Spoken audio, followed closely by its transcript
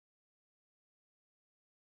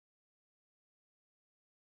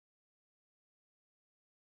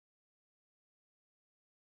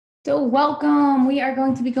So welcome. We are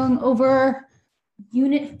going to be going over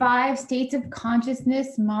Unit 5, States of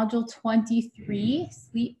Consciousness, Module 23,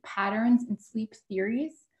 Sleep Patterns and Sleep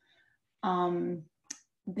Theories.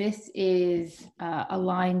 This is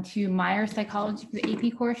aligned to Myers Psychology for the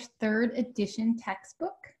AP course, 3rd edition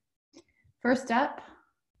textbook. First up,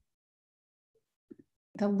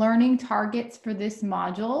 the learning targets for this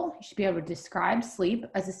module. You should be able to describe sleep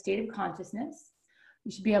as a state of consciousness.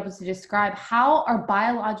 You should be able to describe how our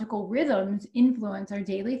biological rhythms influence our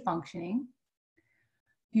daily functioning.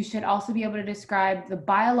 You should also be able to describe the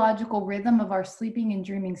biological rhythm of our sleeping and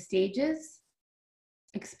dreaming stages,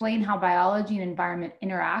 explain how biology and environment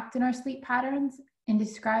interact in our sleep patterns, and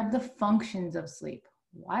describe the functions of sleep.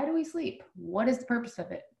 Why do we sleep? What is the purpose of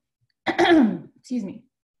it? Excuse me.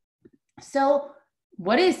 So,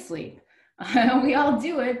 what is sleep? We all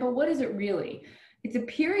do it, but what is it really? It's a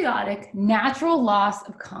periodic natural loss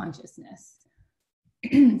of consciousness.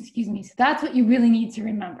 Excuse me. So that's what you really need to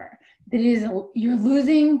remember. That is, you're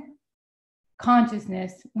losing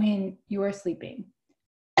consciousness when you are sleeping.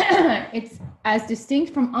 It's as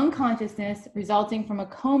distinct from unconsciousness resulting from a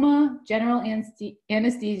coma, general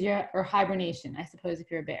anesthesia, or hibernation, I suppose,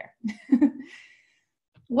 if you're a bear.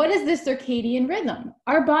 What is the circadian rhythm?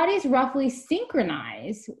 Our bodies roughly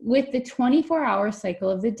synchronize with the 24-hour cycle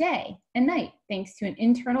of the day and night, thanks to an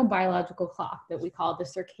internal biological clock that we call the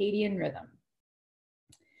circadian rhythm.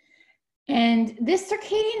 And this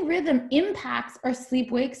circadian rhythm impacts our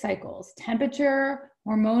sleep-wake cycles, temperature,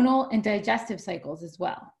 hormonal, and digestive cycles as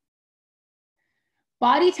well.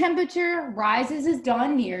 Body temperature rises as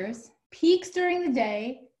dawn nears, peaks during the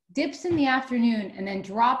day, dips in the afternoon, and then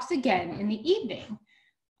drops again in the evening.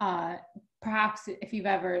 Perhaps if you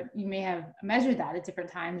may have measured that at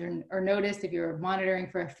different times or noticed if you're monitoring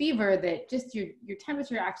for a fever that just your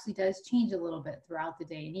temperature actually does change a little bit throughout the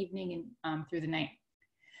day and evening and through the night.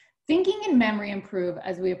 Thinking and memory improve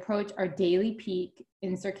as we approach our daily peak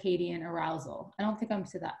in circadian arousal. I don't think I'm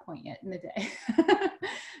to that point yet in the day.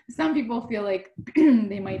 Some people feel like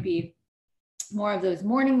they might be more of those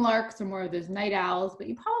morning larks or more of those night owls, but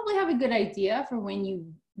you probably have a good idea for when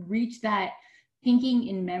you reach that thinking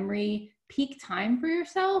in memory peak time for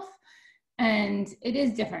yourself. And it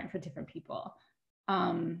is different for different people.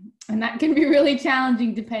 And that can be really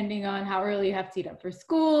challenging depending on how early you have to get up for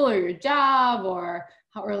school or your job, or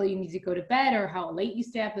how early you need to go to bed, or how late you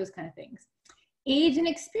stay up, those kind of things. Age and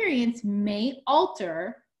experience may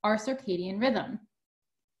alter our circadian rhythm.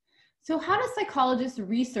 So how do psychologists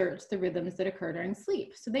research the rhythms that occur during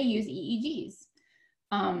sleep? So they use EEGs.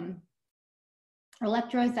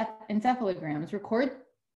 Electroencephalograms record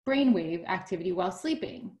brainwave activity while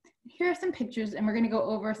sleeping. Here are some pictures, and we're going to go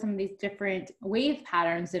over some of these different wave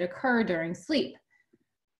patterns that occur during sleep.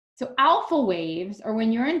 So alpha waves are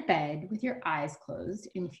when you're in bed with your eyes closed,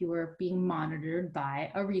 and if you were being monitored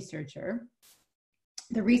by a researcher,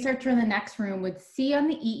 the researcher in the next room would see on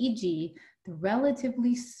the EEG the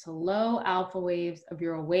relatively slow alpha waves of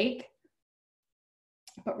your awake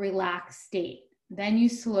but relaxed state. Then you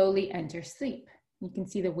slowly enter sleep. You can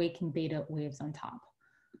see the waking beta waves on top.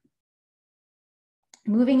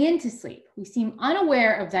 Moving into sleep, we seem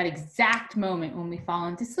unaware of that exact moment when we fall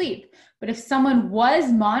into sleep. But if someone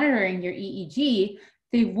was monitoring your EEG,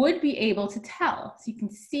 they would be able to tell. So you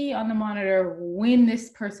can see on the monitor when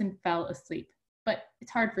this person fell asleep. But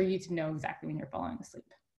it's hard for you to know exactly when you're falling asleep.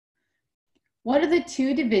 What are the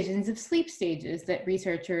two divisions of sleep stages that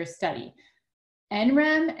researchers study?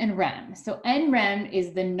 NREM and REM. So NREM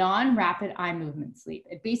is the non-rapid eye movement sleep.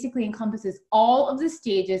 It basically encompasses all of the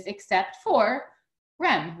stages except for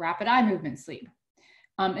REM, rapid eye movement sleep.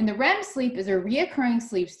 And the REM sleep is a reoccurring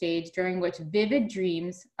sleep stage during which vivid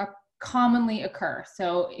dreams commonly occur.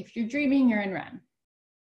 So if you're dreaming, you're in REM.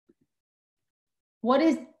 What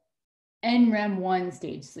is NREM1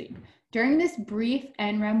 stage sleep? During this brief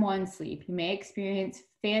NREM1 sleep, you may experience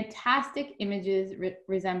fantastic images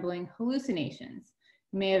resembling hallucinations.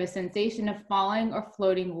 You may have a sensation of falling or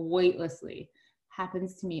floating weightlessly.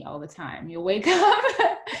 Happens to me all the time. You'll wake up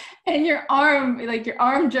and your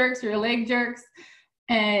arm jerks, your leg jerks,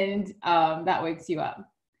 and that wakes you up.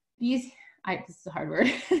 This is a hard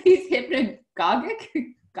word. These hypnagogic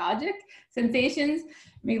sensations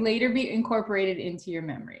may later be incorporated into your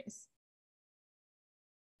memories.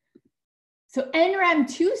 So NREM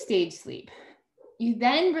 2-stage sleep. You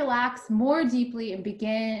then relax more deeply and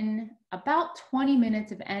begin about 20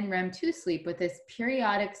 minutes of NREM 2 sleep with this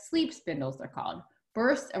periodic sleep spindles, they're called,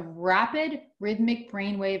 bursts of rapid rhythmic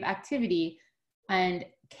brainwave activity and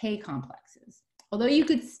K complexes. Although you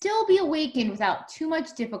could still be awakened without too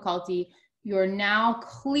much difficulty, you are now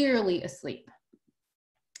clearly asleep.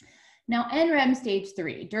 Now, NREM stage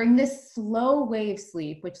 3, during this slow wave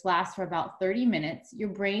sleep, which lasts for about 30 minutes, your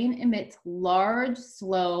brain emits large,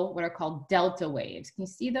 slow, what are called delta waves. Can you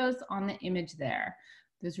see those on the image there?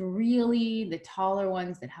 Those really the taller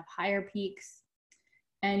ones that have higher peaks.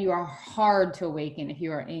 And you are hard to awaken if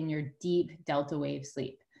you are in your deep delta wave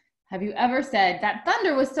sleep. Have you ever said, that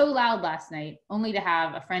thunder was so loud last night, only to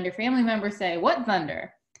have a friend or family member say, what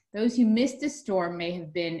thunder? Those who missed a storm may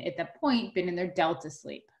have been, at that point, been in their delta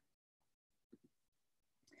sleep.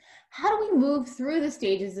 How do we move through the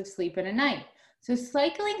stages of sleep in a night? So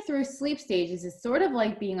cycling through sleep stages is sort of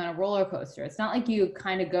like being on a roller coaster. It's not like you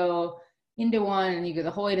kind of go into one and you go the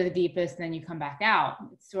whole way to the deepest and then you come back out.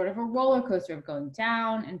 It's sort of a roller coaster of going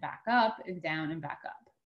down and back up and down and back up.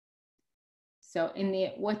 So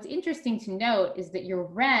what's interesting to note is that your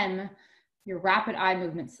REM, your rapid eye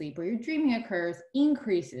movement sleep, where your dreaming occurs,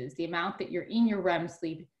 increases. The amount that you're in your REM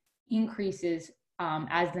sleep increases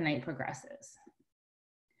as the night progresses.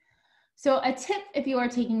 So a tip if you are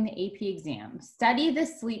taking the AP exam, study the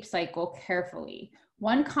sleep cycle carefully.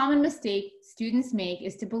 One common mistake students make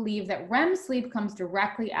is to believe that REM sleep comes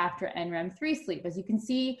directly after NREM3 sleep. As you can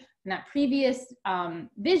see in that previous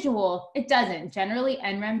visual, it doesn't. Generally,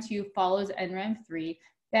 NREM2 follows NREM3,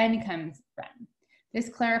 then comes REM. This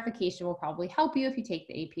clarification will probably help you if you take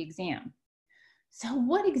the AP exam. So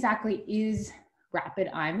what exactly is rapid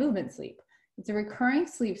eye movement sleep? It's a recurring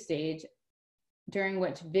sleep stage during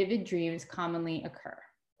which vivid dreams commonly occur.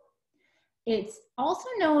 It's also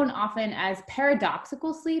known often as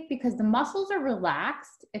paradoxical sleep because the muscles are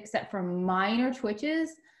relaxed except for minor twitches,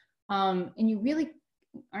 and you really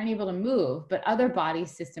aren't able to move, but other body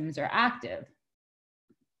systems are active.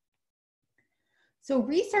 So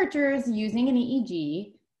researchers using an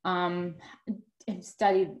EEG have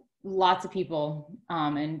studied lots of people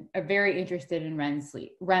and are very interested in REM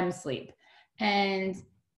sleep. And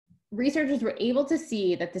researchers were able to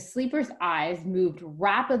see that the sleeper's eyes moved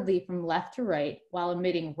rapidly from left to right while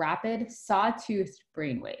emitting rapid sawtooth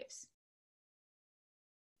brainwaves.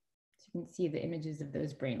 So you can see the images of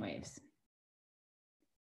those brainwaves.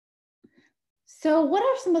 So what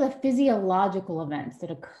are some of the physiological events that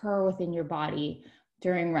occur within your body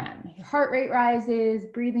during REM? Your heart rate rises,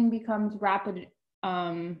 breathing becomes rapid,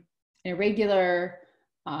 irregular,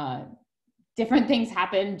 different things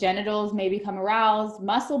happen. Genitals may become aroused.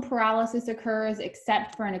 Muscle paralysis occurs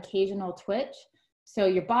except for an occasional twitch. So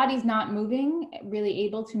your body's not moving, really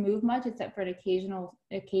able to move much except for an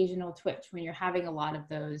occasional twitch when you're having a lot of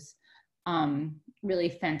those really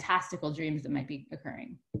fantastical dreams that might be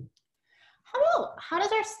occurring. How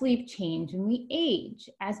does our sleep change when we age?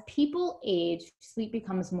 As people age, sleep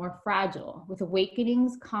becomes more fragile, with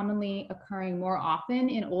awakenings commonly occurring more often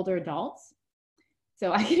in older adults.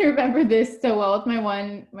 So I can remember this so well with my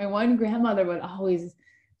one grandmother would always,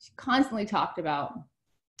 she constantly talked about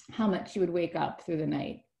how much she would wake up through the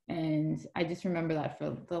night. And I just remember that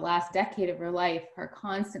for the last decade of her life, her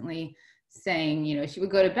constantly saying, you know, she would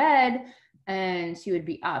go to bed and she would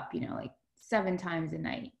be up, you know, like 7 times a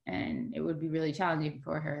night, and it would be really challenging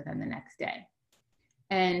for her then the next day.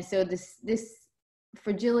 And so this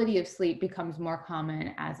fragility of sleep becomes more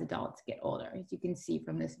common as adults get older, as you can see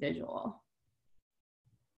from this visual.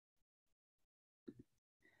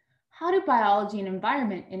 How do biology and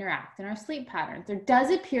environment interact in our sleep patterns? There does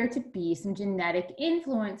appear to be some genetic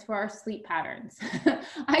influence for our sleep patterns.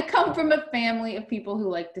 I come from a family of people who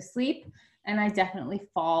like to sleep, and I definitely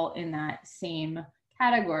fall in that same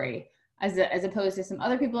category, as opposed to some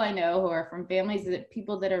other people I know who are from families that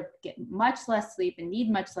people that get much less sleep and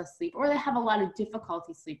need much less sleep, or they have a lot of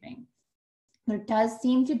difficulty sleeping. There does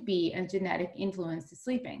seem to be a genetic influence to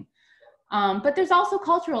sleeping. But there's also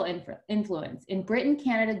cultural influence. In Britain,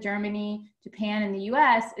 Canada, Germany, Japan, and the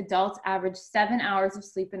US, adults average 7 hours of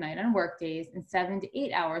sleep a night on work days and 7 to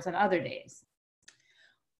 8 hours on other days.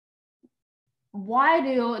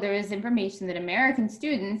 There is information that American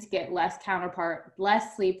students get less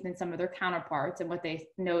sleep than some of their counterparts, and what they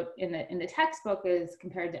note in the textbook is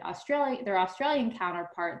compared to their Australian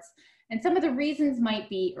counterparts. And some of the reasons might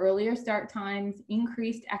be earlier start times,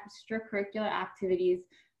 increased extracurricular activities,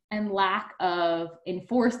 and lack of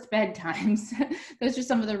enforced bedtimes. Those are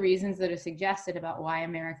some of the reasons that are suggested about why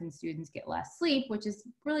American students get less sleep, which is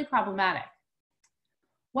really problematic.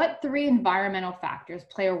 What 3 environmental factors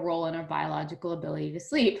play a role in our biological ability to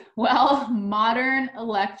sleep? Well, modern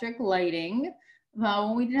electric lighting.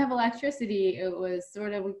 When we didn't have electricity, it was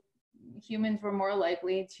sort of, humans were more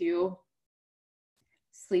likely to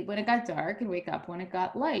sleep when it got dark and wake up when it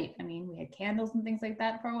got light. I mean, we had candles and things like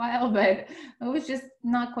that for a while, but it was just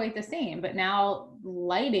not quite the same. But now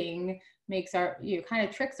lighting makes kind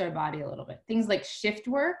of tricks our body a little bit. Things like shift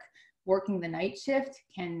work, working the night shift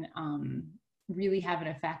can really have an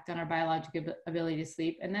effect on our biological ability to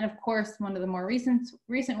sleep. And then, of course, one of the more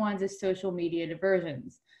recent ones is social media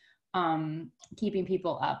diversions, keeping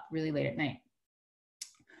people up really late at night.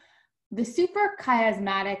 The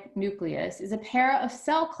suprachiasmatic nucleus is a pair of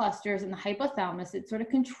cell clusters in the hypothalamus that sort of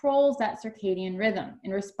controls that circadian rhythm.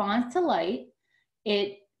 In response to light,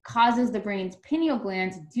 it causes the brain's pineal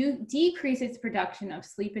gland to decrease its production of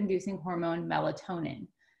sleep-inducing hormone melatonin.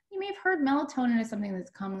 You may have heard melatonin is something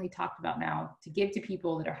that's commonly talked about now to give to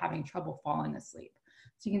people that are having trouble falling asleep.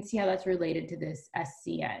 So you can see how that's related to this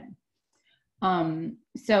SCN.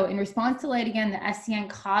 So in response to light, again, the SCN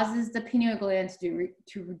causes the pineal gland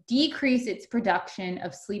to decrease its production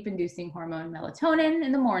of sleep-inducing hormone melatonin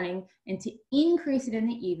in the morning and to increase it in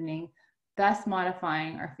the evening, thus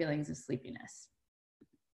modifying our feelings of sleepiness.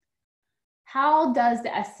 How does the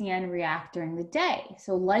SCN react during the day?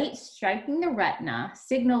 So light striking the retina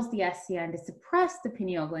signals the SCN to suppress the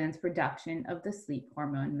pineal gland's production of the sleep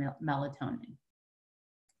hormone melatonin.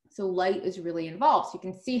 So light is really involved. So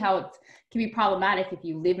you can see how it can be problematic if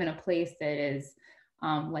you live in a place that is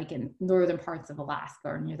like in northern parts of Alaska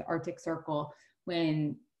or near the Arctic Circle,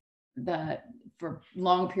 when for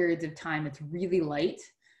long periods of time it's really light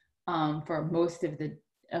for most of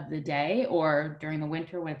the day, or during the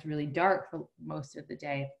winter when it's really dark for most of the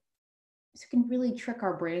day. So it can really trick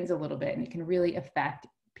our brains a little bit, and it can really affect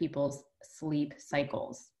people's sleep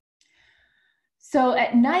cycles. So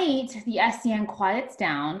at night, the SCN quiets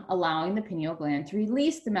down, allowing the pineal gland to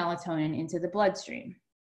release the melatonin into the bloodstream.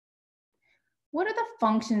 What are the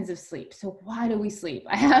functions of sleep? So why do we sleep?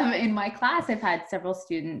 In my class, I've had several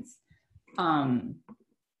students in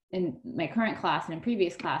my current class and in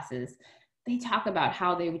previous classes, they talk about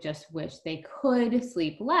how they would just wish they could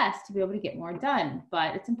sleep less to be able to get more done.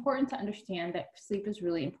 But it's important to understand that sleep is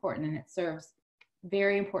really important, and it serves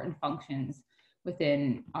very important functions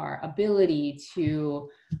within our ability to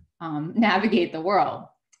navigate the world.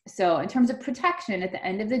 So in terms of protection, at the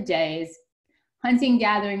end of the days, hunting,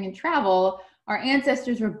 gathering, and travel, our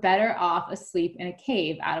ancestors were better off asleep in a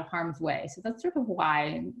cave out of harm's way. So that's sort of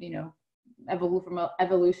why, from an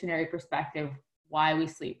evolutionary perspective, why we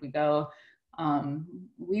sleep.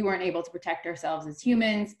 We weren't able to protect ourselves as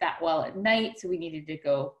humans that well at night, so we needed to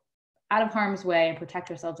go out of harm's way and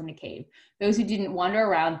protect ourselves in a cave. Those who didn't wander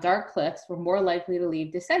around dark cliffs were more likely to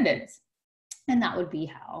leave descendants. And that would be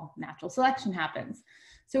how natural selection happens.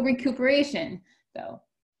 So recuperation, though.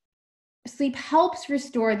 Sleep helps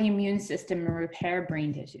restore the immune system and repair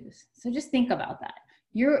brain tissues. So just think about that.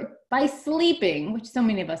 By sleeping, which so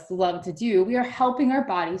many of us love to do, we are helping our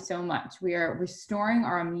body so much. We are restoring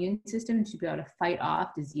our immune system to be able to fight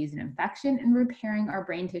off disease and infection, and repairing our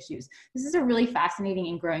brain tissues. This is a really fascinating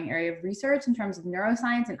and growing area of research in terms of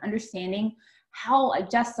neuroscience and understanding how. I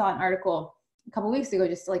just saw an article a couple of weeks ago,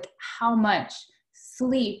 just like how much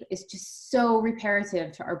sleep is just so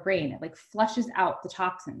reparative to our brain. It like flushes out the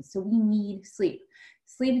toxins. So we need sleep.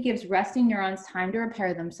 Sleep gives resting neurons time to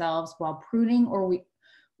repair themselves while pruning or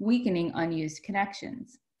weakening unused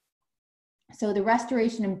connections. So the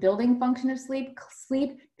restoration and building function of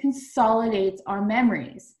sleep consolidates our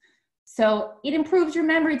memories. So it improves your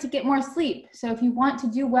memory to get more sleep. So if you want to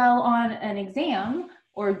do well on an exam,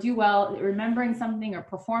 or do well remembering something or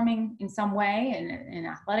performing in some way in an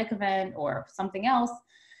athletic event or something else,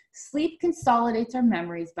 sleep consolidates our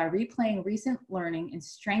memories by replaying recent learning and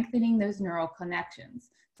strengthening those neural connections.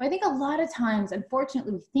 So I think a lot of times,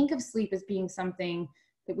 unfortunately, we think of sleep as being something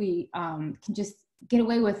that we can just get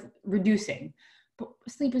away with reducing. But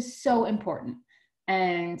sleep is so important.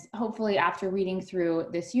 And hopefully after reading through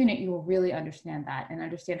this unit, you will really understand that and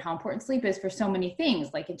understand how important sleep is for so many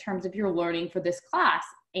things, like in terms of your learning for this class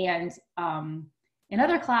and in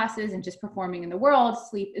other classes and just performing in the world.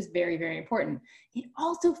 Sleep is very, very important. It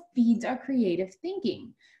also feeds our creative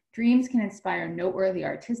thinking. Dreams can inspire noteworthy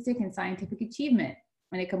artistic and scientific achievement,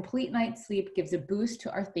 and a complete night's sleep gives a boost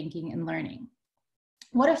to our thinking and learning.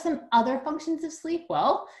 What are some other functions of sleep?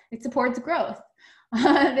 Well, it supports growth.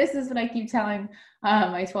 This is what I keep telling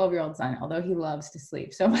my 12-year-old son, although he loves to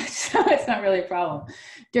sleep so much, so it's not really a problem.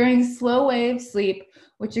 During slow wave sleep,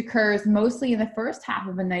 which occurs mostly in the first half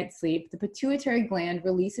of a night's sleep, the pituitary gland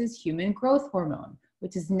releases human growth hormone,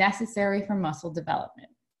 which is necessary for muscle development.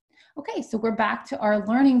 Okay, so we're back to our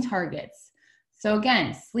learning targets. So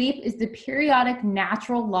again, sleep is the periodic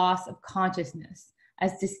natural loss of consciousness,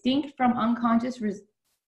 as distinct from unconscious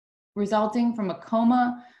resulting from a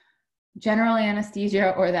coma, general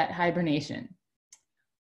anesthesia, or that hibernation.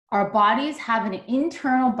 Our bodies have an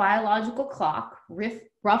internal biological clock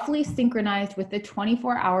roughly synchronized with the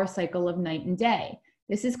 24-hour cycle of night and day.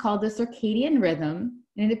 This is called the circadian rhythm,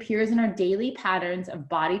 and it appears in our daily patterns of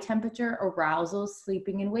body temperature, arousal,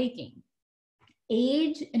 sleeping, and waking.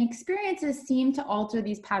 Age and experiences seem to alter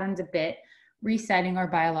these patterns a bit, resetting our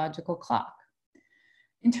biological clock.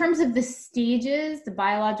 In terms of the stages, the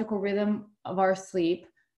biological rhythm of our sleeping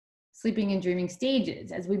and dreaming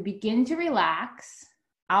stages, as we begin to relax,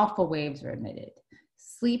 alpha waves are emitted.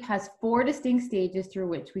 Sleep has 4 distinct stages through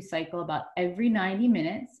which we cycle about every 90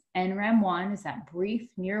 minutes. NREM1 is that brief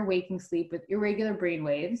near waking sleep with irregular brain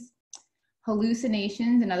waves.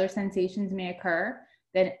 Hallucinations and other sensations may occur.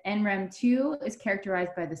 Then NREM2 is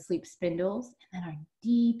characterized by the sleep spindles. And then our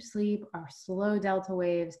deep sleep, our slow delta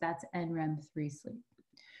waves, that's NREM3 sleep.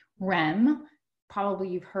 REM, probably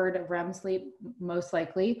you've heard of REM sleep, most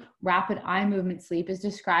likely. Rapid eye movement sleep is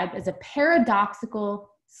described as a paradoxical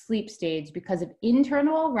sleep stage because of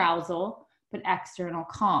internal arousal, but external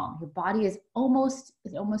calm. Your body is almost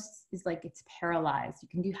like it's paralyzed. You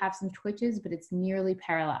can have some twitches, but it's nearly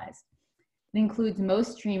paralyzed. It includes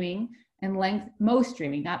most dreaming and most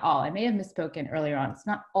dreaming, not all. I may have misspoken earlier on. It's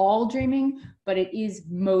not all dreaming, but it is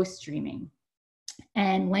most dreaming,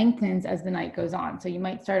 and lengthens as the night goes on. So you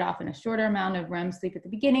might start off in a shorter amount of REM sleep at the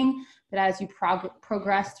beginning, but as you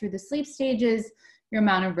progress through the sleep stages, your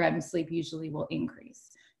amount of REM sleep usually will increase.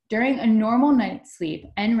 During a normal night's sleep,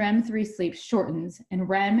 NREM3 sleep shortens and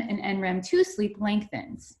REM and NREM2 sleep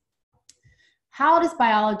lengthens. How does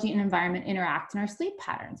biology and environment interact in our sleep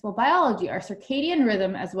patterns? Well, biology, our circadian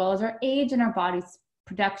rhythm, as well as our age and our body's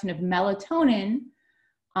production of melatonin,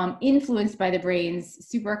 influenced by the brain's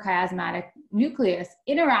suprachiasmatic nucleus,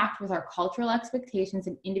 interact with our cultural expectations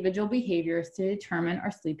and individual behaviors to determine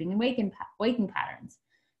our sleeping and waking patterns.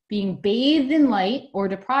 Being bathed in light or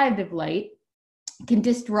deprived of light can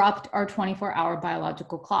disrupt our 24-hour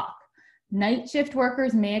biological clock. Night shift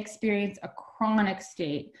workers may experience a chronic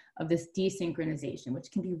state of this desynchronization,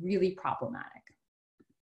 which can be really problematic.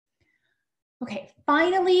 Okay,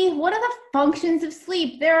 finally, what are the functions of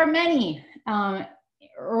sleep? There are many.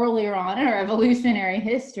 Earlier on in our evolutionary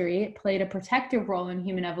history, it played a protective role in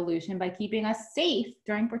human evolution by keeping us safe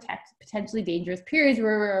during potentially dangerous periods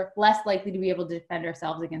where we're less likely to be able to defend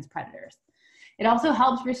ourselves against predators. It also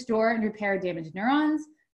helps restore and repair damaged neurons.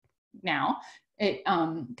 Now, it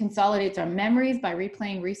consolidates our memories by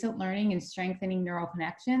replaying recent learning and strengthening neural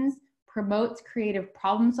connections, promotes creative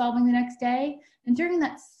problem solving the next day, and during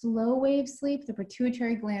that slow wave sleep, the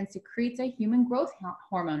pituitary gland secretes a human growth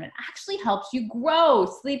hormone. It actually helps you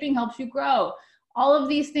grow. Sleeping helps you grow. All of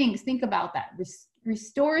these things, think about that.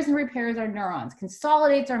 Restores and repairs our neurons,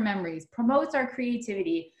 consolidates our memories, promotes our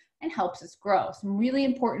creativity, and helps us grow. Some really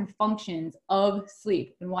important functions of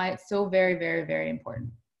sleep and why it's so very, very, very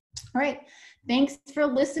important. All right, thanks for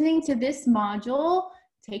listening to this module.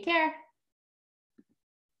 Take care.